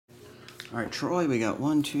All right, Troy, we got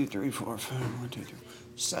 1, 2, 3, 4, 5, 1, 2, 3,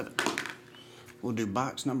 7. We'll do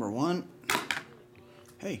box number 1.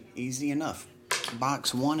 Hey, easy enough.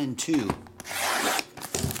 Box 1 and 2.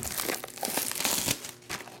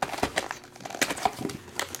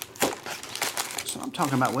 So I'm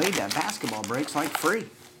talking about, Wade, that basketball break's like free.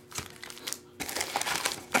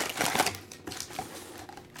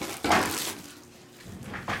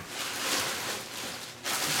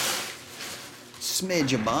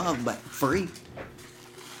 Smidge above, but free.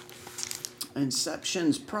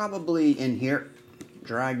 Inception's probably in here.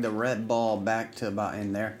 Drag the red ball back to about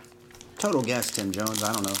in there. Total guess, Tim Jones,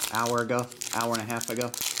 I don't know, hour ago, hour and a half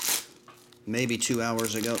ago, maybe 2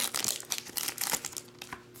 hours ago.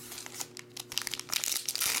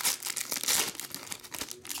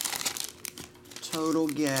 Total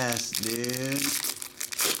guess, dude.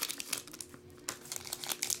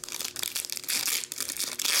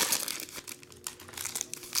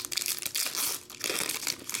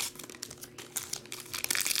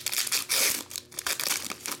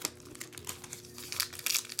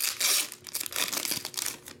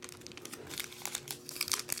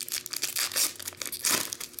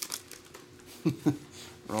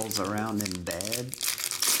 Rolls around in bed.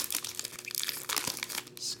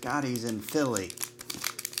 Scotty's in Philly.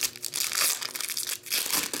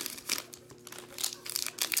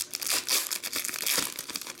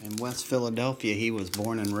 In West Philadelphia, he was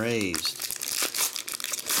born and raised.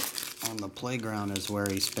 On the playground is where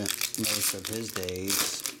he spent most of his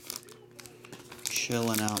days.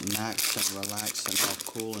 Chilling out, maxing, relaxing, all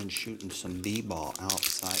cool, and shooting some b-ball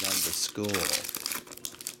outside of the school.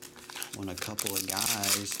 When a couple of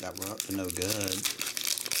guys that were up to no good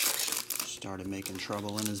started making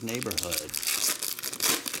trouble in his neighborhood.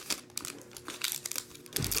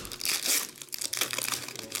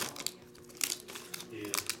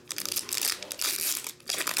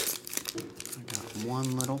 I got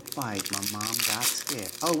one little fight. My mom got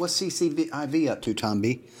scared. Oh, what's CCIV up to, Tom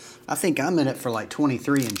B? I think I'm in it for like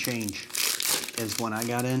 23 and change is when I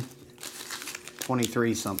got in.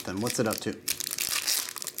 23 something. What's it up to?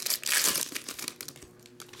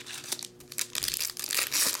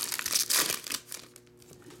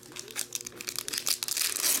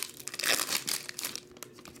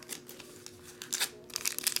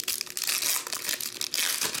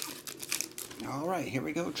 All right, here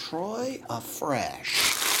we go, Troy, afresh.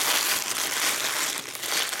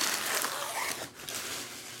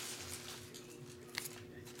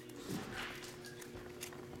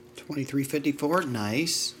 $23.54,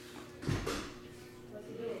 nice.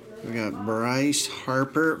 We got Bryce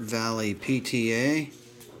Harper, Valley PTA.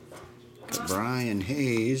 Got Brian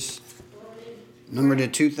Hayes. Number to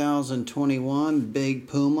 2021, Big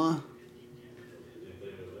Puma.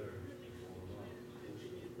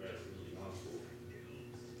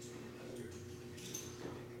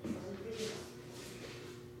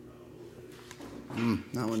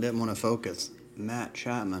 That one didn't want to focus. Matt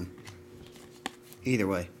Chapman. Either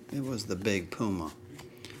way, it was the Big Puma.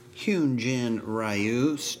 Hyunjin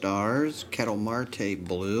Ryu, Stars. Kettle Marte,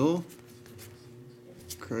 Blue.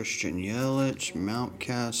 Christian Yelich,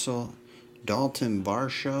 Mountcastle. Dalton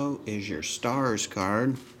Varsho is your Stars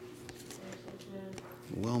card.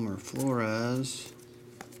 Wilmer Flores.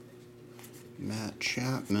 Matt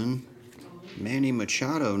Chapman. Manny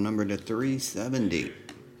Machado, number to 370.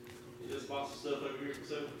 This box of stuff over here for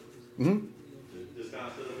sale? Mm-hmm. This kind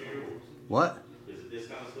of stuff over here? What? Is it this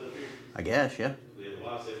kind of stuff here? I guess, yeah. Yeah,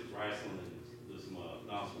 well, I said wrestling and there's some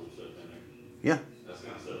non-school stuff in there. Yeah. That's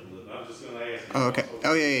kind of stuff. I was just going to ask. Oh, okay.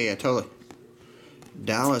 Oh, yeah, totally.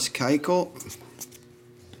 Dallas Keuchel.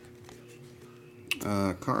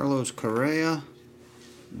 Carlos Correa.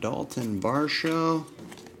 Dalton Varsho.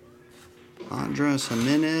 Andres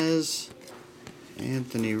Jimenez.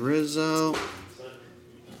 Anthony Rizzo.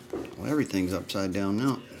 Well, everything's upside down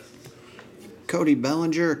now. Cody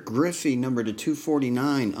Bellinger, Griffey, number to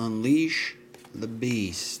 249, Unleash the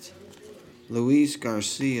Beast. Luis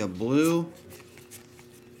Garcia, Blue.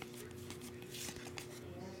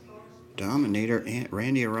 Dominator,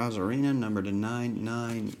 Randy Arozarena, number to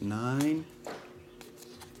 999.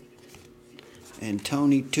 And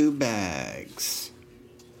Tony Two Bags.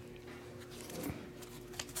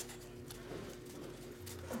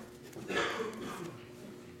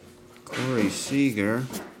 Corey Seager.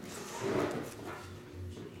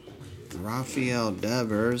 Rafael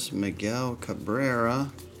Devers, Miguel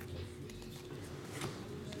Cabrera,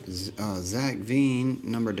 Zach Veen,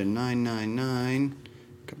 number to 999,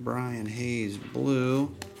 Brian Hayes,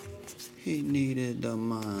 Blue. He needed the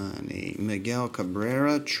money. Miguel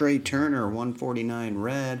Cabrera, Trey Turner, 149,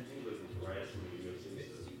 Red.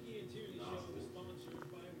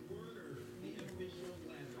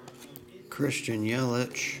 Christian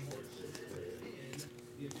Yelich.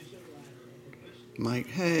 Mike,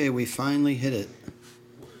 hey, we finally hit it.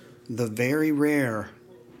 The very rare,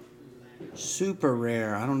 super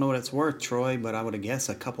rare. I don't know what it's worth, Troy, but I would have guessed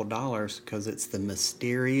a couple dollars because it's the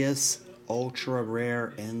mysterious ultra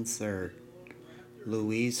rare insert.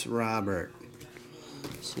 Luis Robert.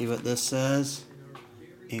 See what this says?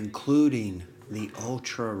 Including the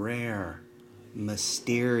ultra rare,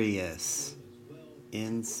 mysterious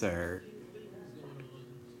insert.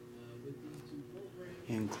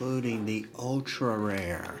 Including the ultra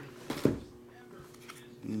rare,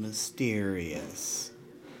 mysterious.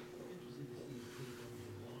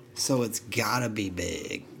 So it's gotta be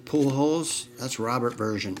big. Pool holes, that's Robert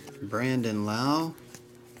version. Brandon Lau.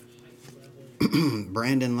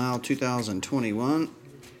 Brandon Lau 2021.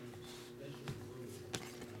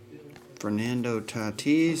 Fernando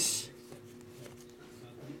Tatis.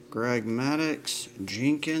 Greg Maddux.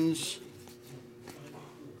 Jenkins.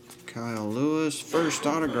 Kyle Lewis. First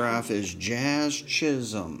autograph is Jazz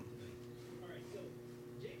Chisholm.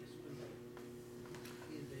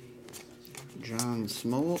 John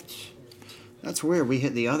Smoltz. That's weird. We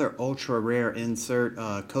hit the other ultra rare insert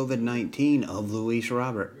COVID-19 of Luis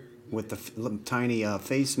Robert with the tiny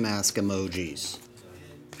face mask emojis.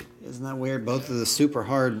 Isn't that weird? Both of the super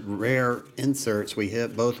hard rare inserts we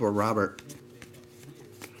hit, both were Robert.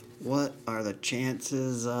 What are the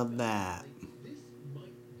chances of that?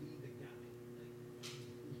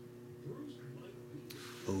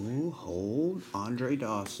 Ooh, hold Andre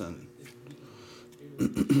Dawson.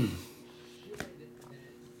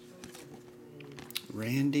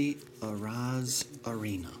 Randy Araz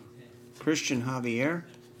Arena. Christian Javier.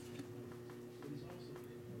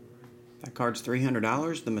 That card's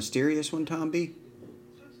 $300. The mysterious one, Tom B.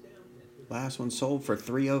 Last one sold for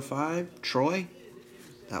 $305. Troy.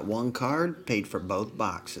 That one card paid for both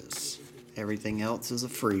boxes. Everything else is a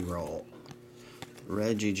free roll.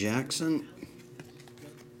 Reggie Jackson.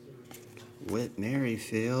 Whit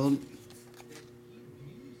Merrifield.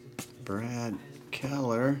 Brad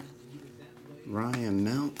Keller. Ryan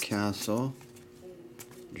Mountcastle.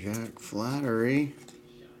 Jack Flattery.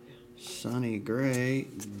 Sonny Gray.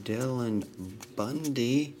 Dylan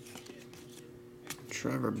Bundy.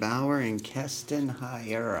 Trevor Bauer and Keston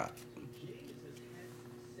Hiura.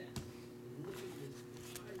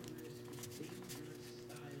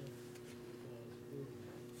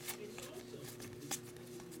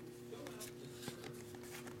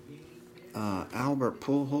 Albert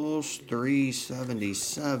Pujols,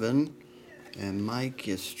 377, and Mike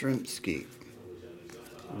Yastrzemski.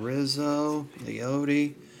 Rizzo,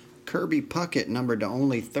 Leote, Kirby Puckett, numbered to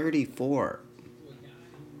only 34.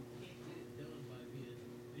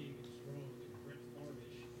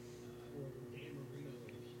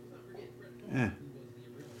 Did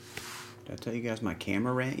I tell you guys my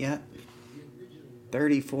camera rant yet?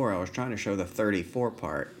 34, I was trying to show the 34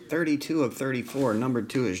 part. 32 of 34, numbered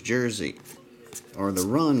to his jersey. Or the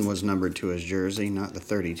run was numbered to his jersey, not the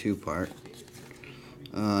 32 part.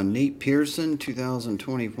 Nate Pearson,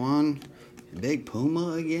 2021. Big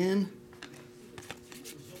Puma again.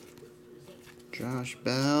 Josh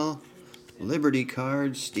Bell. Liberty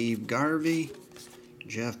Cards, Steve Garvey.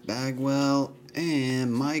 Jeff Bagwell.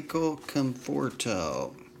 And Michael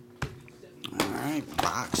Conforto. Alright,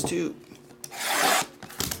 box 2.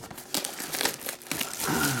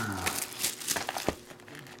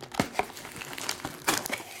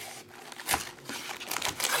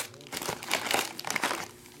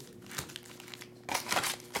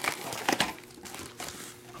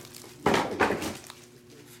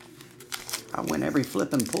 I win every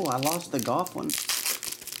flip and pull. I lost the golf one.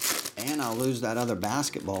 And I'll lose that other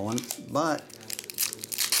basketball one. But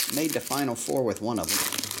made the Final Four with one of them.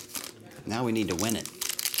 Now we need to win it.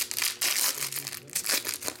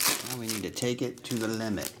 Now we need to take it to the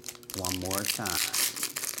limit one more time.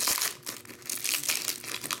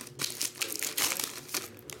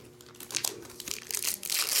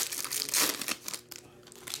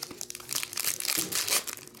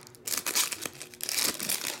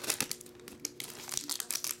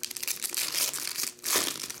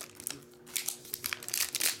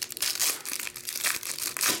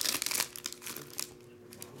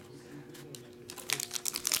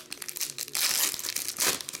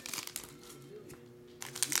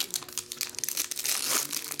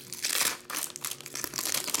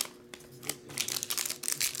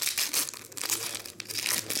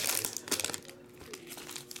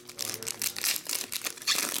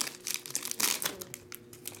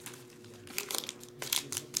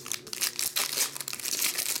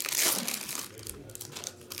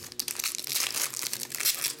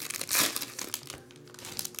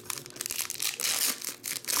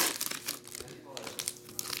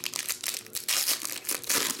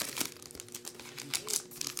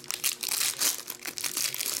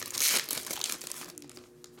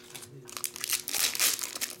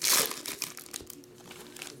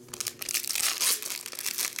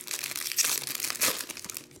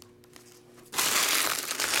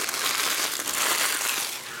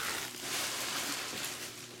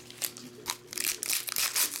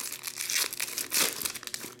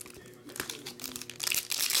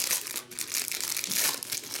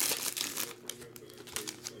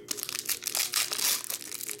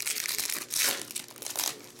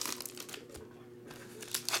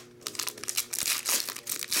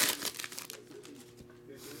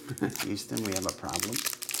 Houston, we have a problem.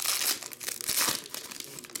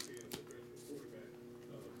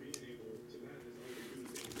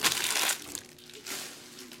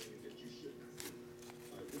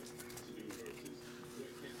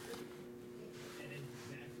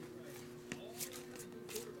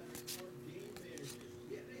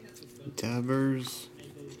 Devers.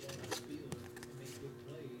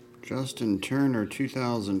 Justin Turner,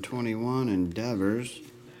 2021 Endeavors.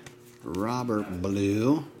 Robert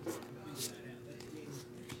Blue.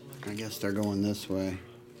 I guess they're going this way.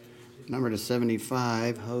 Number to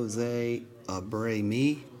 75, Jose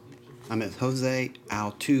Jose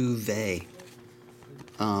Altuve.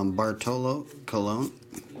 Bartolo Colon.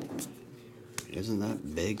 Isn't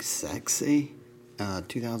that big sexy?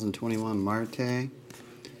 2021 Marte.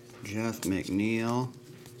 Jeff McNeil.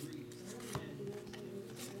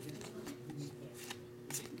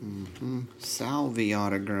 Salvi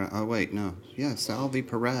autograph. Oh, wait, no. Yeah, Salvi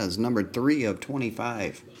Perez, number 3 of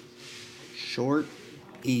 25. Short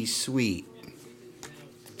E Sweet.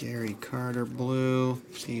 Gary Carter Blue.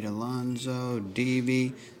 Pete Alonso.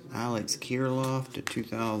 Deavy. Alex Kirilloff to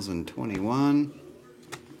 2021.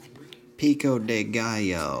 Pico de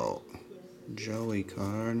Gallo. Joey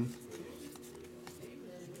Card.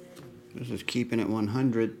 This is keeping it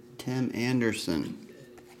 100. Tim Anderson.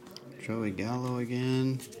 Joey Gallo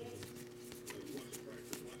again.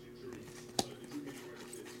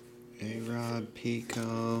 A-Rod,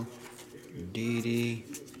 Pico, Didi,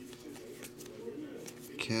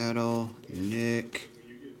 Kettle, Nick,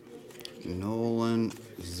 Nolan,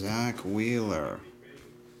 Zach Wheeler,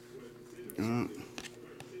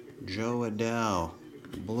 Joe Adele,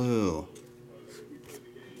 Blue,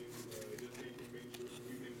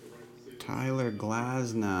 Tyler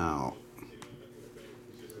Glasnow,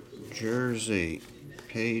 Jersey,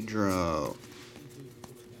 Pedro,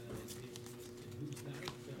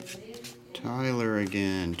 Tyler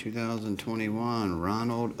again, 2021,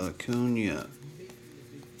 Ronald Acuna.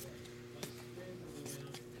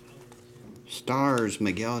 Stars,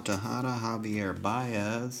 Miguel Tejada, Javier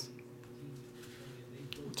Baez.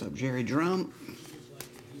 What's up, Jerry Drum?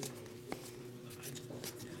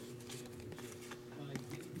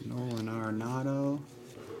 Nolan Arenado.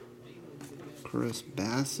 Chris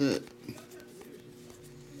Bassett.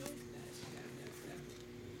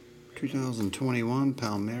 2021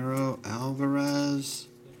 Palmeiro Alvarez.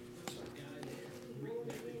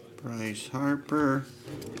 Bryce Harper.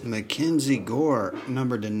 Mackenzie Gore,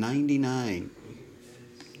 number to 99.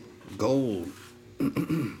 Gold.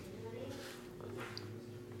 Nolan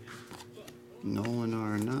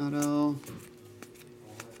Arenado.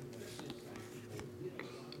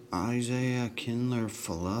 Isaiah Kindler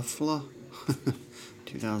Falafla.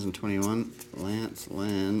 2021 Lance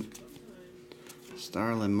Lynn.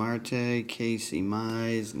 Starlin Marte, Casey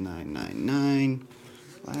Mize, 999.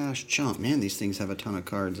 Last chunk. Man, these things have a ton of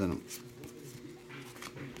cards in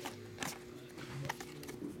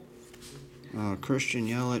them. Christian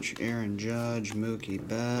Yelich, Aaron Judge, Mookie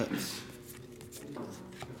Betts.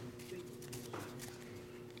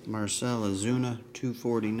 Marcell Ozuna,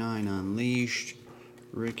 249 Unleashed.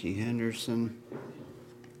 Ricky Henderson.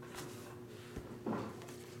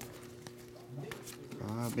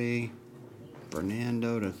 Bobby.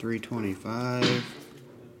 Fernando to 325.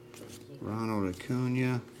 Ronald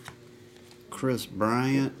Acuna. Chris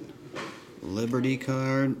Bryant. Liberty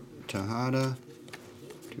card. Tejada.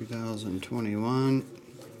 2021.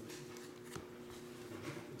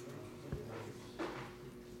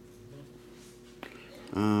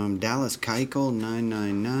 Dallas Keuchel,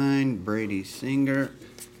 999. Brady Singer.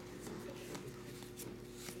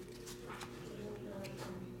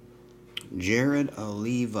 Jared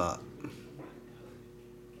Oliva.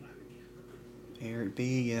 Eric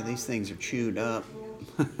B. Yeah, these things are chewed up.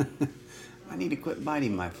 I need to quit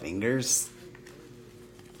biting my fingers.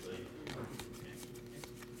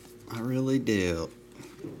 I really do.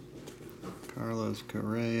 Carlos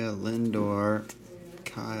Correa, Lindor,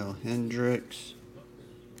 Kyle Hendricks,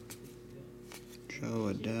 Joe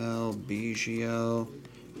Adele, Biggio,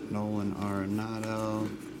 Nolan Arenado,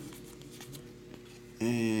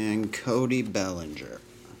 and Cody Bellinger.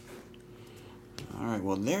 All right,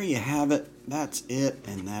 well, there you have it. That's it,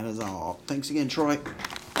 and that is all. Thanks again, Troy.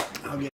 I'll get